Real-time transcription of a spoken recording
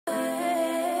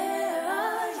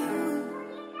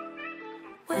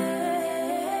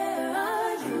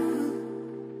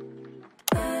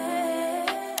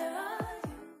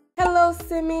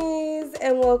Simmies,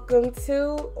 and welcome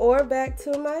to or back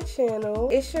to my channel.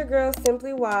 It's your girl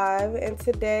Simply Wive, and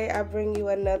today I bring you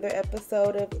another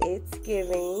episode of It's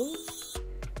Giving.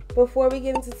 Before we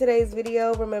get into today's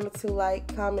video, remember to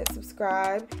like, comment,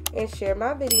 subscribe, and share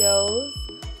my videos.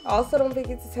 Also, don't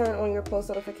forget to turn on your post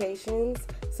notifications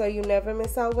so you never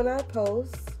miss out when I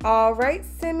post. Alright,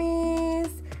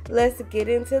 Simmies, let's get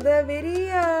into the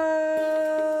video.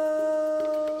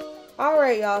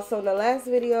 Alright, y'all, so in the last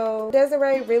video,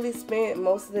 Desiree really spent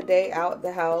most of the day out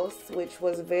the house, which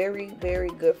was very, very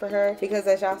good for her because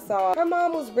as y'all saw, her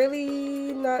mom was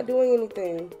really not doing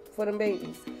anything for them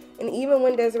babies. And even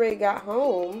when Desiree got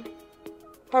home,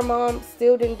 her mom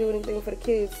still didn't do anything for the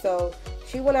kids. So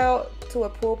she went out to a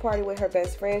pool party with her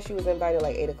best friend. She was invited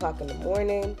like 8 o'clock in the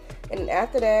morning. And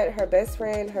after that, her best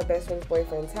friend's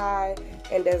boyfriend Ty,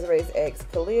 and Desiree's ex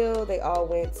Khalil, they all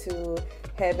went to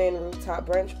Heaven Rooftop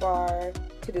Brunch Bar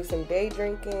to do some day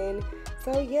drinking.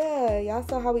 So yeah, y'all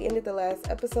saw how we ended the last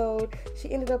episode.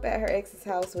 She ended up at her ex's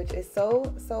house, which is so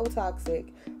toxic.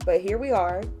 But here we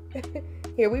are.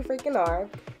 Here we freaking are.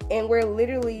 And we're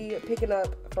literally picking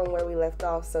up from where we left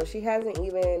off. So she hasn't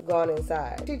even gone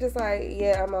inside. She just like,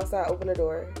 yeah, I'm outside, open the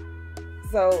door.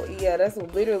 So yeah, that's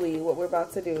literally what we're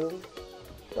about to do.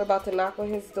 We're about to knock on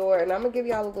his door, and I'm gonna give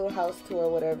y'all a little house tour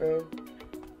or whatever.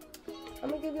 I'm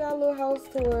gonna give y'all a little house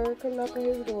tour. Come knock on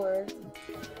his door.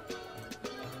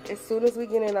 As soon as we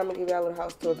get in, I'm gonna give y'all a little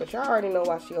house tour. But y'all already know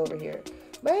why she over here.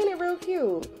 But ain't it real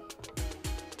cute?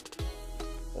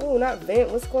 Oh, not vent.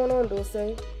 What's going on,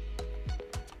 Dulce?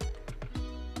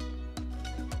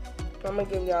 I'm gonna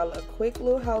give y'all a quick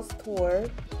little house tour.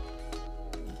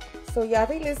 So yeah, I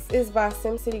think this is by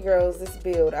SimCity Girls, this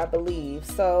build, I believe.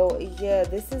 So yeah,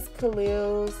 this is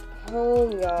Khalil's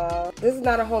home, y'all. This is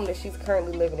not a home that she's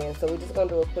currently living in, so we're just gonna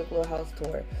do a quick little house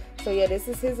tour. So yeah, this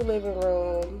is his living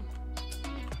room.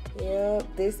 Yeah,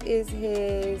 this is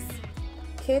his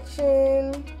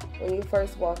kitchen when you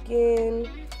first walk in.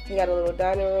 You got a little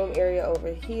dining room area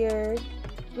over here.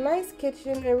 Nice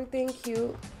kitchen, everything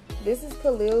cute. This is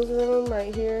Khalil's room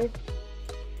right here.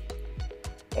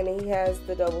 And then he has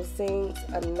the double sinks,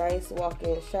 a nice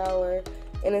walk-in shower,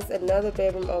 and it's another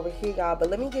bedroom over here, y'all. But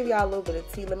let me give y'all a little bit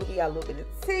of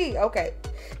tea. Okay,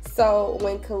 so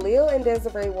when Khalil and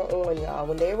Desiree were on, y'all,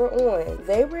 when they were on,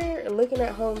 they were looking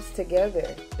at homes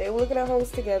together. They were looking at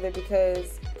homes together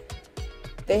because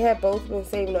they had both been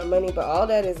saving up money, but all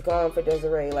that is gone for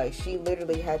Desiree. Like, she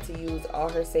literally had to use all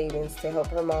her savings to help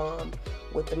her mom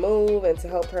with the move and to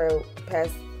help her pass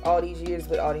all these years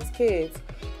with all these kids.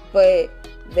 But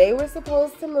they were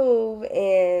supposed to move,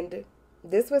 and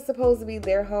this was supposed to be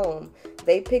their home.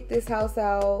 They picked this house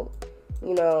out,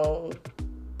 you know.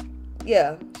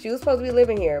 Yeah, she was supposed to be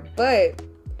living here, but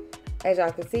as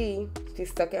y'all can see,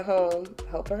 she's stuck at home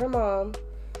helping her mom,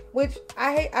 which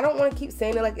I hate. I don't want to keep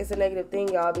saying it like it's a negative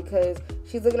thing, y'all, because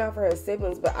she's looking out for her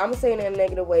siblings, but I'm saying it in a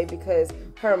negative way because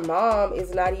her mom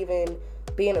is not even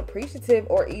being appreciative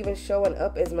or even showing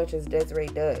up as much as Desiree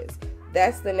does.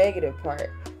 That's the negative part.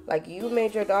 Like, you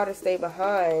made your daughter stay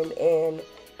behind and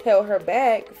held her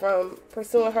back from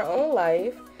pursuing her own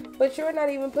life, but you're not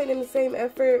even putting in the same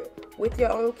effort with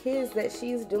your own kids that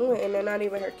she's doing, and they're not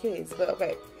even her kids. But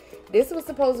okay, this was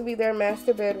supposed to be their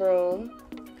master bedroom.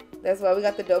 That's why we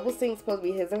got the double sink, supposed to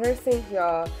be his and her sink,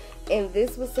 y'all. And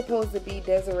this was supposed to be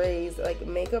Desiree's like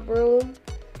makeup room,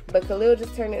 but Khalil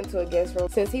just turned it into a guest room.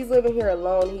 Since he's living here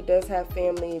alone, he does have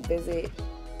family visit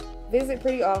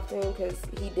pretty often because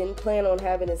he didn't plan on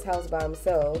having his house by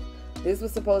himself. This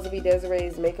was supposed to be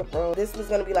Desiree's makeup room. This was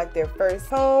going to be like their first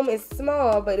home. It's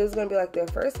small, but it was going to be like their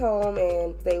first home,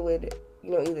 and they would,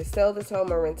 you know, either sell this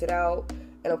home or rent it out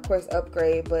and of course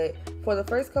upgrade. But for the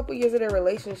first couple years of their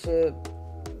relationship,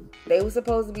 they were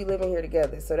supposed to be living here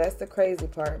together. So that's the crazy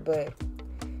part. But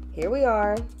here we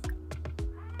are.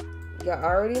 Y'all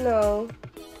already know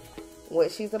what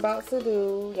she's about to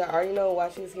do. Y'all already know why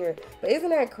she's here. But isn't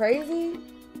that crazy?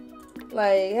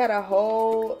 Like, had a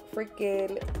whole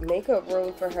freaking makeup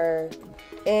room for her,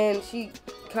 and she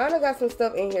kind of got some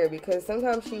stuff in here because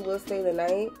sometimes she will stay the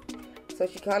night, so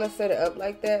she kind of set it up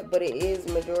like that. But it is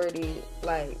majority,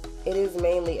 like, it is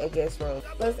mainly a guest room.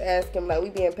 Let's ask him, like, we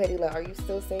being petty, like, are you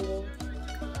still single?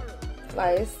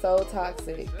 Like, it's so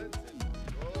toxic.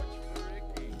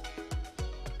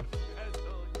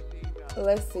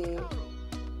 Let's see.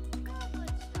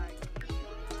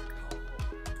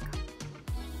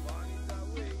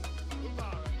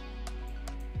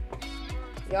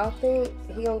 Y'all think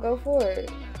he gonna go for it?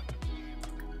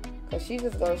 Cause she's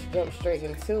just gonna jump straight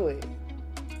into it.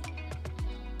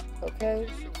 Okay?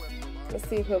 Let's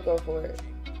see if he'll go for it.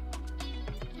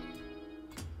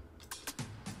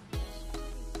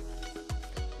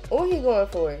 Oh, he going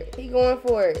for it. He going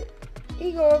for it.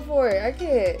 He going for it. I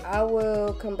can't. I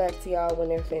will come back to y'all when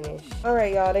they're finished. All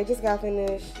right, y'all. They just got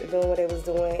finished doing what they was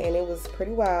doing, and it was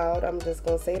pretty wild. I'm just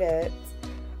gonna say that.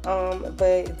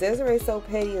 But Desiree's so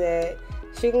petty that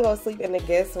she can go sleep in the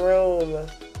guest room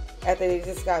after they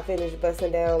just got finished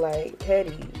busting down like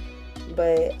petty.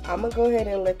 But I'm gonna go ahead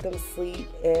and let them sleep,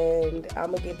 and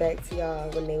I'm gonna get back to y'all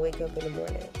when they wake up in the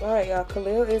morning. All right, y'all.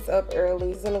 Khalil is up early.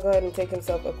 He's gonna go ahead and take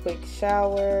himself a quick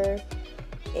shower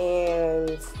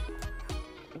and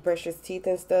brush his teeth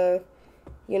and stuff.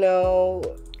 You know,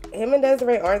 him and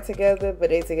Desiree aren't together, but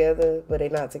they together, but they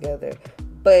not together.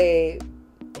 But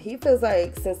he feels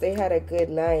like since they had a good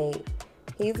night,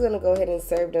 he's gonna go ahead and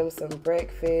serve them some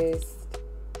breakfast.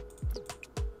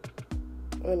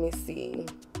 Let me see.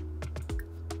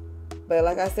 But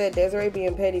like I said, Desiree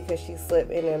being petty because she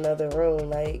slept in another room.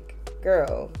 Like,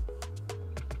 girl,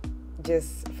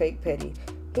 just fake petty.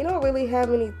 He don't really have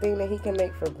anything that he can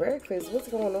make for breakfast. What's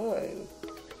going on?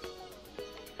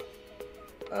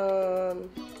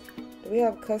 Do we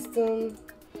have custom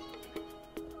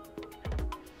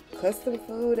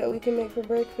food that we can make for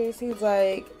breakfast? He's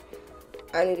like,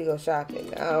 I need to go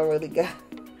shopping. I don't really got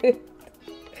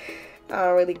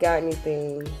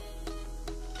anything.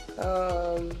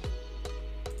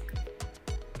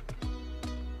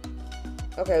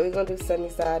 Okay, we're gonna do sunny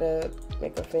side up,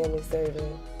 make a family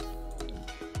serving.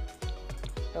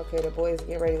 Okay, the boys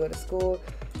getting ready to go to school.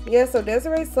 Yeah, so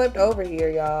Desiree slept over here,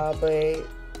 y'all, but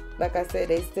like I said,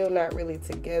 they still not really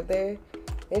together.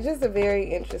 It's just a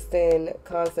very interesting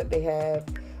concept they have,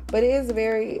 but it is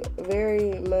very,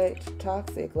 very much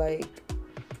toxic. Like,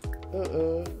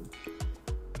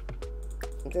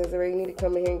 Desiree, you need to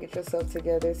come in here and get yourself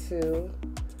together too.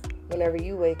 Whenever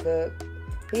you wake up,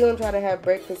 he gonna try to have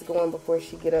breakfast going before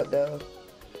she get up though,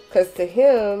 cause to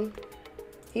him,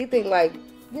 he think like,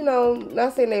 you know,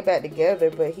 not saying they back together,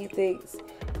 but he thinks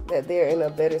that they're in a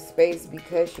better space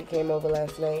because she came over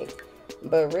last night.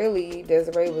 But really,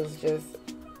 Desiree was just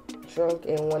drunk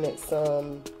and wanted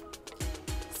some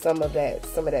of that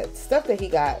stuff that he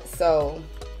got. So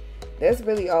that's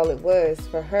really all it was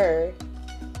for her.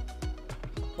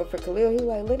 But for Khalil, he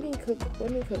like, let me cook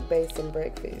Bae some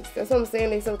breakfast. That's what I'm saying.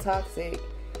 They so toxic,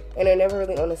 and they're never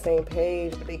really on the same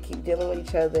page. But they keep dealing with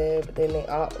each other. But then they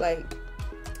all like,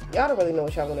 y'all don't really know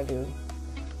what y'all want to do.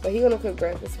 But he gonna cook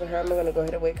breakfast for her. I'm gonna go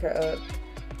ahead and wake her up.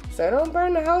 So don't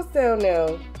burn the house down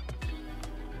now.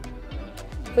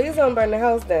 Please don't burn the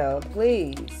house down,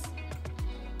 please.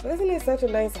 But isn't it such a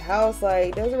nice house?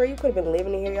 Like, Desiree, you could have been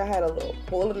living in here. Y'all had a little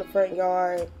pool in the front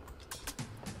yard.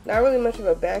 Not really much of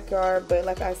a backyard, but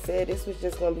like I said, this was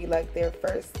just gonna be like their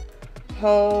first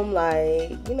home.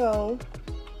 Like, you know,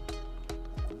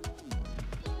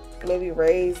 maybe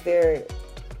raise their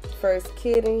first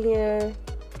kid in here.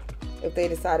 If they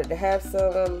decided to have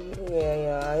some,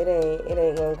 yeah, it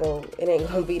ain't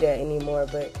gonna be that anymore.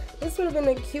 But this would have been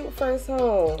a cute first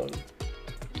home.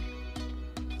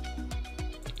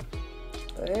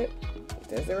 But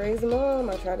Desiree's mom,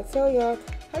 I try to tell y'all,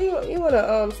 how you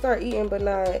wanna start eating but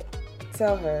not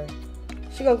tell her?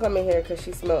 She gonna come in here because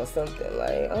she smelled something.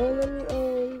 Like, oh, let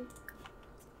me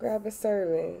grab a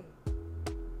serving.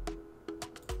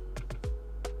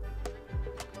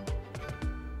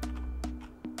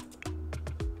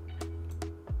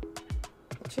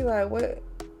 She like, what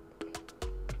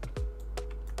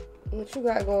you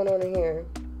got going on in here?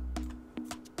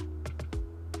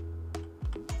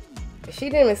 She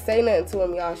didn't even say nothing to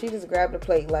him, y'all. She just grabbed the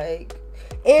plate, like,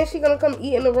 and she gonna come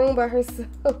eat in the room by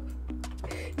herself.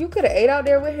 You could have ate out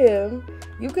there with him.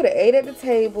 You could have ate at the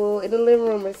table in the living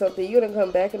room or something. You gonna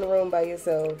come back in the room by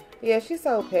yourself. Yeah, she's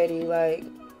so petty. Like,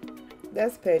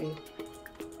 that's petty.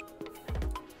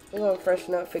 We're gonna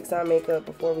freshen up, fix our makeup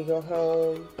before we go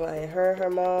home. Like, her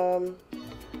mom,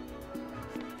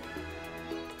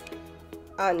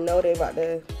 I know they about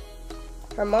to.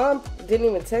 Her mom didn't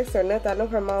even text her nothing. I know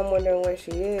her mom wondering where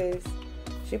she is.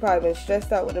 She probably been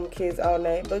stressed out with them kids all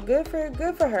night. But good for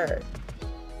her.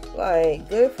 Like,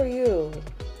 good for you.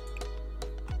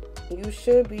 You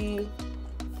should be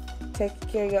taking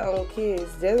care of your own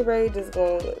kids. Desiree just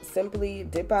gonna simply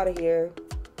dip out of here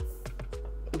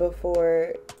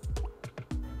before,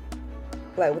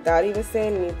 like, without even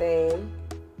saying anything.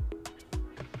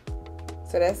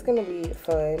 So that's gonna be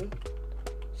fun.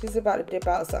 She's about to dip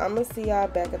out, so I'm gonna see y'all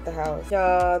back at the house.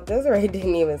 Y'all, Desiree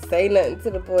didn't even say nothing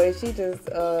to the boys. She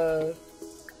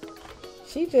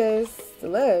just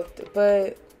left.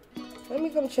 But let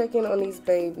me come check in on these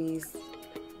babies.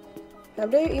 Have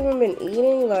they even been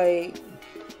eating? Like,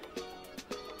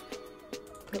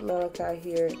 put Malachi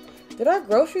here. Did our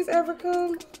groceries ever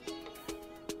come?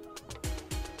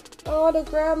 Oh, the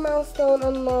grab milestone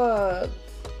unlocked.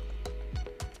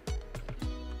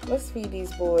 Let's feed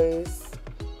these boys.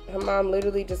 Her mom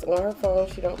literally just on her phone.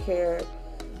 She don't care.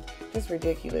 Just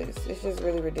ridiculous. It's just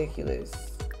really ridiculous.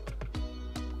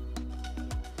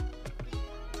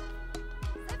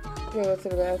 You go to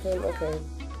the bathroom? Okay.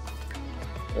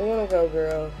 We're gonna go,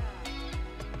 girl.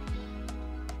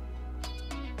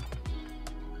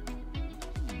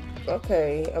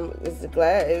 Okay.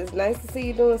 It's nice to see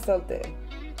you doing something.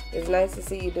 It's nice to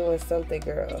see you doing something,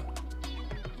 girl.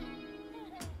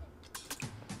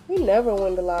 We never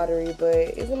win the lottery,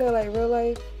 but isn't it like real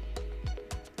life?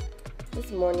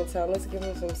 It's morning time. Let's give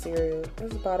him some cereal.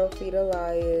 Let's bottle feed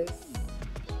Elias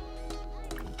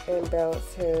and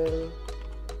bounce him.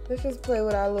 Let's just play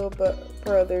with our little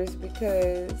brothers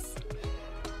because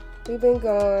we've been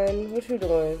gone. What you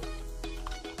doing?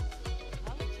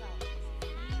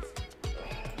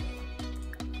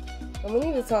 And we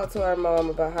need to talk to our mom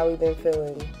about how we've been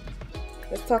feeling.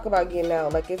 Let's talk about getting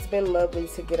out. Like, it's been lovely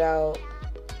to get out.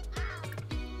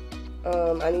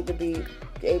 I need to be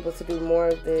able to do more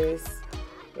of this.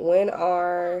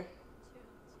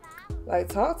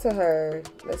 Talk to her.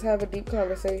 Let's have a deep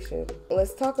conversation.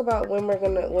 Let's talk about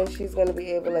when she's gonna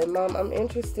be able, like, Mom, I'm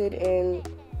interested in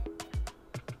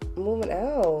moving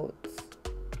out.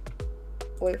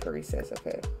 Wait for recess,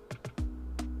 okay.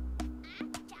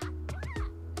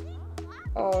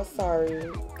 Oh, sorry,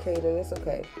 Kaden, it's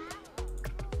okay.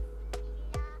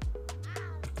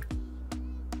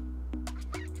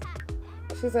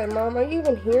 She's like, Mom, are you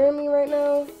even hearing me right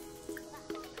now?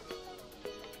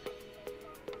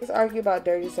 Let's argue about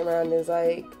dirty surroundings.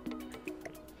 Like,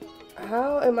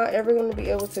 how am I ever going to be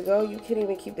able to go? You can't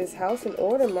even keep this house in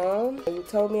order, Mom. You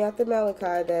told me after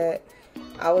Malachi that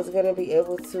I was going to be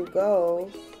able to go.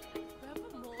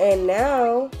 And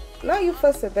now you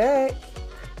fussing back.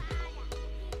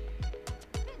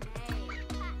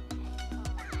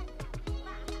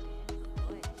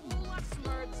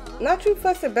 Not you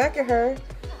fussing back at her.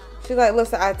 She's like,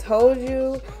 listen, I told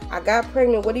you I got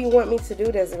pregnant. What do you want me to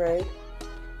do, Desiree?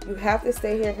 You have to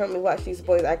stay here and help me watch these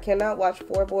boys. I cannot watch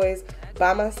 4 boys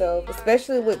by myself,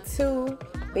 especially with 2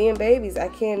 being babies. I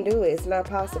can't do it. It's not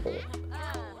possible.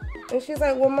 And she's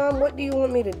like, well, Mom, what do you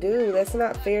want me to do? That's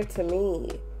not fair to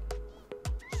me.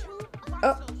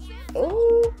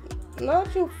 Oh,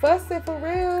 not you fussing for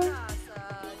real.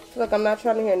 Look, I'm not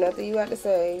trying to hear nothing you got to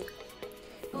say.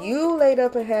 You laid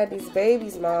up and had these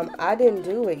babies, Mom. I didn't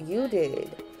do it. You did.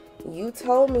 You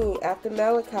told me after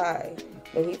Malachi,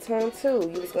 when he turned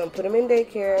 2, you was going to put him in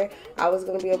daycare. I was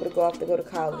going to be able to go off to go to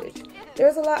college.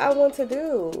 There's a lot I want to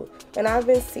do. And I've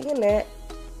been seeing that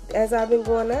as I've been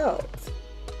going out.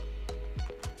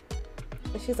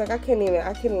 And she's like, I can't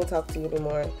even talk to you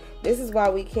anymore. This is why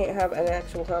we can't have an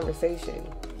actual conversation.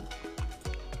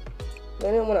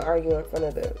 They didn't want to argue in front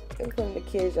of the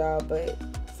kids, y'all, but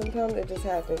sometimes it just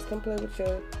happens. Come play with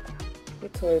your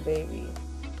toy baby.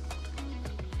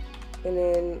 And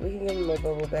then we can give him a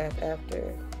bubble bath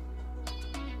after.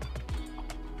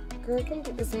 Girl, come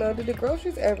get this mail. Did the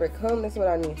groceries ever come? That's what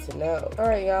I need to know.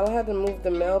 Alright, y'all. I had to move the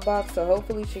mailbox, so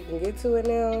hopefully she can get to it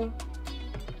now.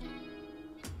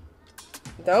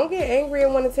 Don't get angry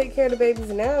and want to take care of the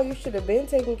babies now. You should have been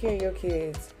taking care of your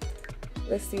kids.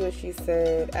 Let's see what she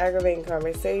said. Aggravating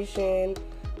conversation.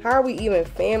 How are we even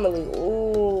family?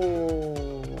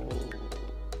 Ooh.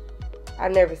 I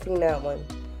never seen that one.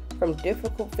 From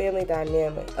difficult family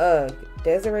dynamic. Ugh.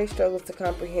 Desiree struggles to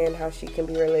comprehend how she can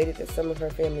be related to some of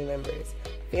her family members.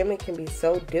 Family can be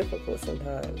so difficult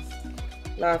sometimes.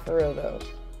 Nah, for real though.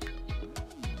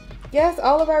 Yes,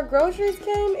 all of our groceries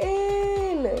came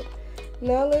in.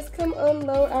 Now let's come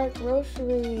unload our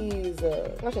groceries.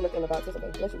 I should look in the box or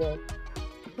something. What you doing?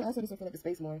 I said this would fill up the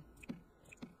space more.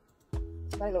 I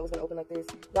didn't know it was gonna open like this.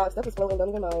 Y'all, stuff is flowing, don't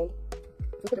even mind.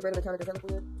 We put the bread on the counter, does that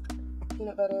look weird?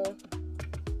 Peanut butter.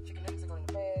 Chicken nuggets are going in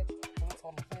the fridge. What's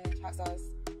going in the fridge? Hot sauce.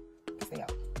 Let's stay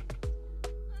out.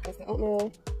 Instant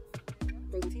oatmeal.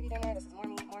 Bring the TV down there. This is more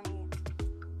meat.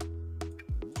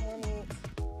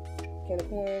 Can of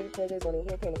corn. Corn is going in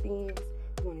here. Can of beans.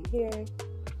 Going in here.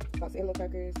 Lots of animal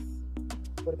crackers.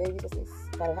 For the babies. What's this?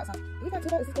 Got a hot sauce. We got 2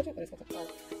 dollars. This is ketchup. It's ketchup. Sorry.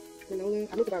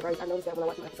 Granola. I meant to buy rice. I noticed that when I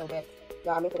watched my episode back.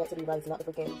 Y'all, I meant for that to be rice, not the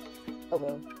freaking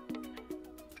oatmeal.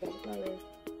 Flour.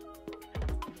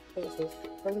 What's this?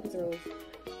 Frozen pizza rolls.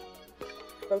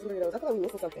 Frozen burritos. I feel like we're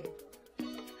missing something.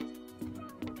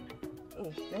 No?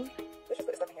 Let's just put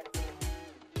this stuff in here.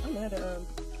 I'm mad at,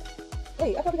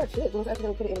 wait, I thought we got chips. We was actually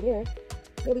going to put it in here.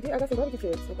 Yeah, we did. I got some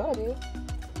barbecue chips. I thought I did.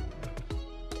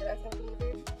 Did I accidentally put it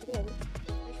in the fridge?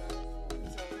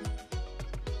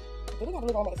 They didn't have to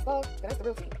move all my stuff. That's the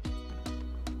real tea.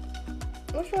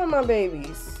 What's wrong with my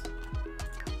babies?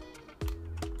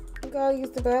 gotta use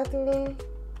the bathroom.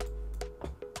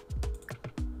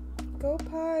 Go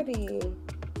potty.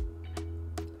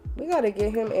 We gotta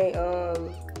get him a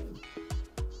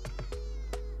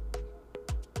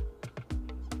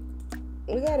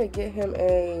we gotta get him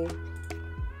a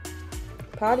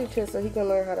potty chair so he can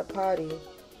learn how to potty.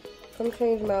 Come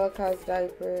change Malachi's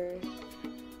diaper.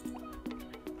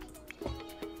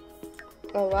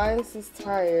 Elias is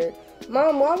tired.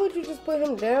 Mom, why would you just put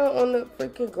him down on the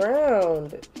freaking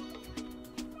ground?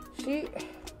 She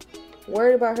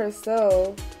worried about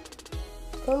herself.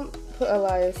 Come put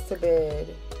Elias to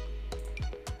bed.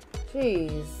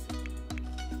 Jeez.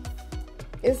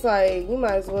 It's like, you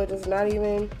might as well just not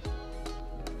even...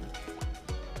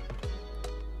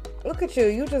 Look at you.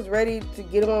 You just ready to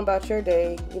get on about your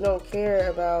day. You don't care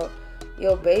about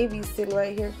your baby sitting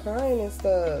right here crying and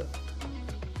stuff.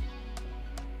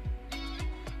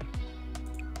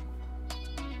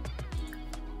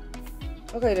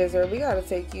 Okay, Desiree, we gotta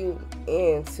take you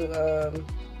into,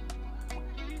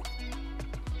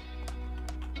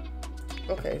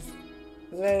 okay,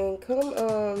 Zane,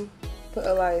 come, put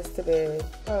Elias to bed.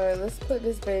 Alright, let's put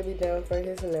this baby down for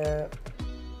his nap.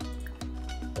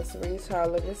 Let's read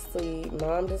Tyler to sleep.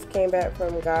 Mom just came back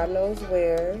from God knows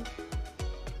where.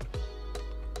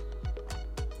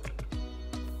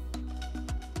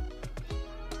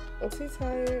 Is he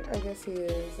tired? I guess he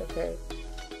is. Okay.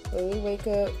 When you wake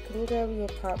up, can you grab you a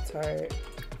Pop-Tart?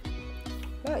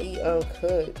 Not eat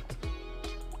uncooked.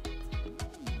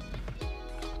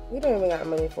 We don't even got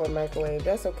money for a microwave.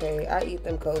 That's okay. I eat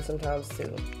them cold sometimes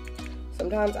too.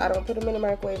 Sometimes I don't put them in the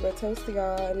microwave but toast to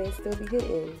y'all and they still be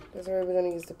hitting. That's where we're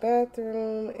going to use the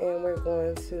bathroom and we're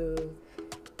going to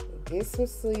get some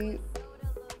sleep.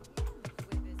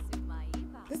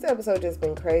 This episode just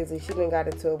been crazy. She done got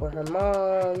into it with her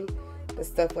mom. The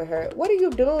stuff with her. What are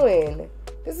you doing?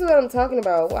 This is what I'm talking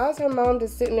about. Why is her mom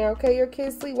just sitting there? Okay, your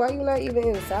kids sleep. Why you not even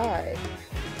inside?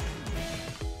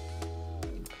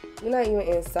 You're not even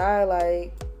inside.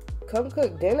 Like, come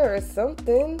cook dinner or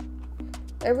something.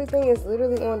 Everything is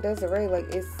literally on Desiree.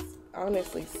 Like, it's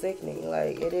honestly sickening.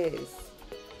 Like, it is.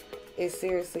 It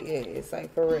seriously is.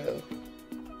 Like, for real.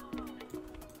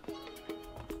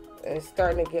 And it's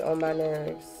starting to get on my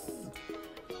nerves.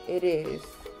 It is.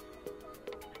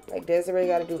 Like, Desiree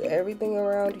got to do everything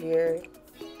around here.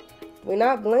 We're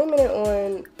not blaming it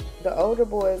on the older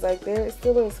boys. Like, they're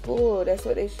still in school. That's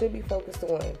what they should be focused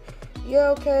on. Yeah,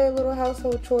 okay, little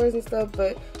household chores and stuff,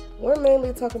 but we're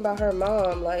mainly talking about her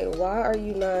mom. Like, why are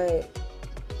you not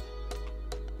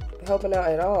helping out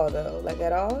at all, though? Like,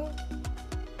 at all?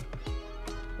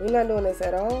 We're not doing this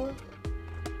at all?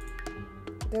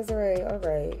 Desiree,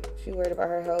 alright. She worried about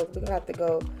her health. We're going to have to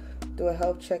go do a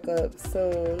health checkup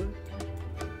soon.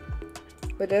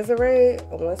 But Desiree,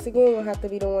 once again, will have to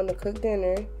be the one to cook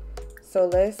dinner. So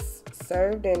let's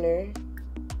serve dinner.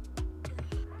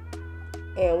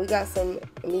 And we got some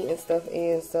meat and stuff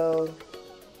in, so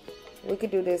we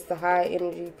could do this, the high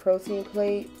energy protein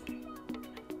plate.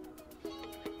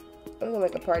 I'm gonna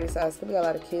make a party size because we got a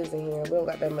lot of kids in here. We don't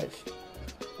got that much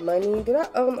money. Did I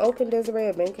open Desiree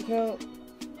a bank account?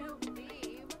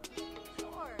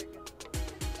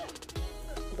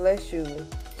 Bless you.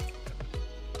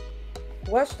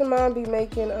 Watch the mom be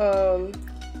making,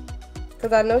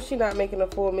 because I know she's not making a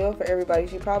full meal for everybody.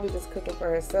 She probably just cooking for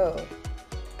herself.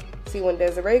 See, when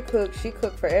Desiree cooks, she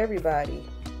cooked for everybody.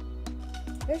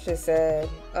 It's just sad,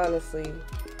 honestly.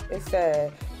 It's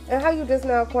sad. And how you just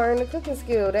now acquiring the cooking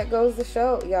skill? That goes to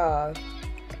show, y'all.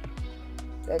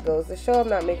 That goes to show I'm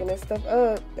not making this stuff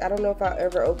up. I don't know if I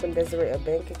ever opened Desiree a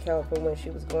bank account from when she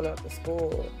was going off to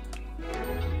school.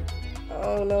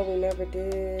 Oh, no, we never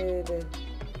did.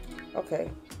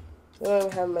 Okay. We don't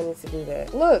even have money to do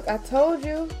that. Look, I told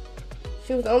you.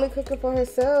 She was only cooking for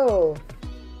herself.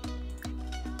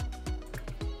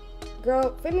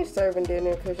 Girl, finish serving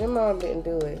dinner because your mom didn't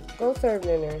do it. Go serve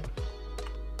dinner.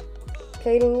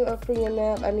 Kaden, you up for your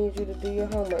nap? I need you to do your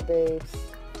homework, babes.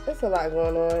 There's a lot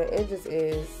going on. It just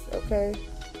is, okay?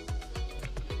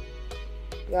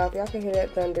 Y'all, if y'all can hear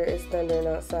that thunder, it's thundering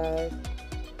outside.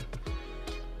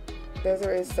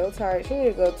 Desiree is so tired. She need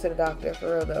to go to the doctor,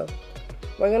 for real, though.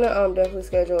 We're going to definitely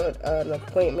schedule an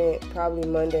appointment probably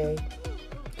Monday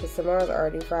because tomorrow's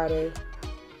already Friday.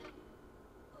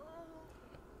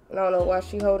 And I don't know why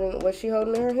what she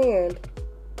holding in her hand.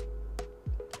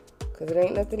 Because it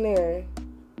ain't nothing there.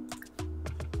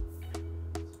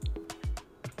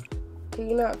 Can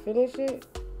you not finish it?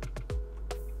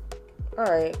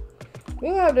 Alright. We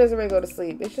gonna have Desiree go to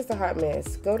sleep. It's just a hot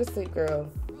mess. Go to sleep, girl.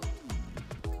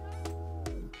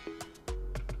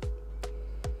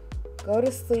 Go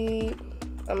to sleep.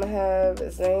 I'm gonna have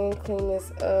Zane clean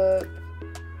this up.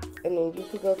 And then you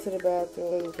could go to the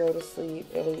bathroom, go to sleep,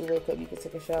 and when you wake up, you can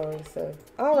take a shower and stuff.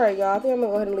 Alright, y'all. I think I'm going to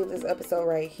go ahead and leave this episode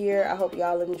right here. I hope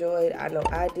y'all enjoyed. I know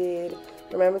I did.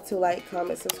 Remember to like,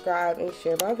 comment, subscribe, and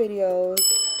share my videos.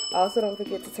 Also, don't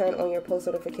forget to turn on your post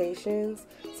notifications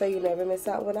so you never miss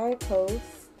out when I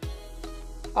post.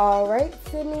 Alright,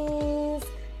 Simmies.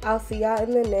 I'll see y'all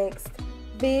in the next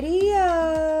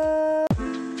video.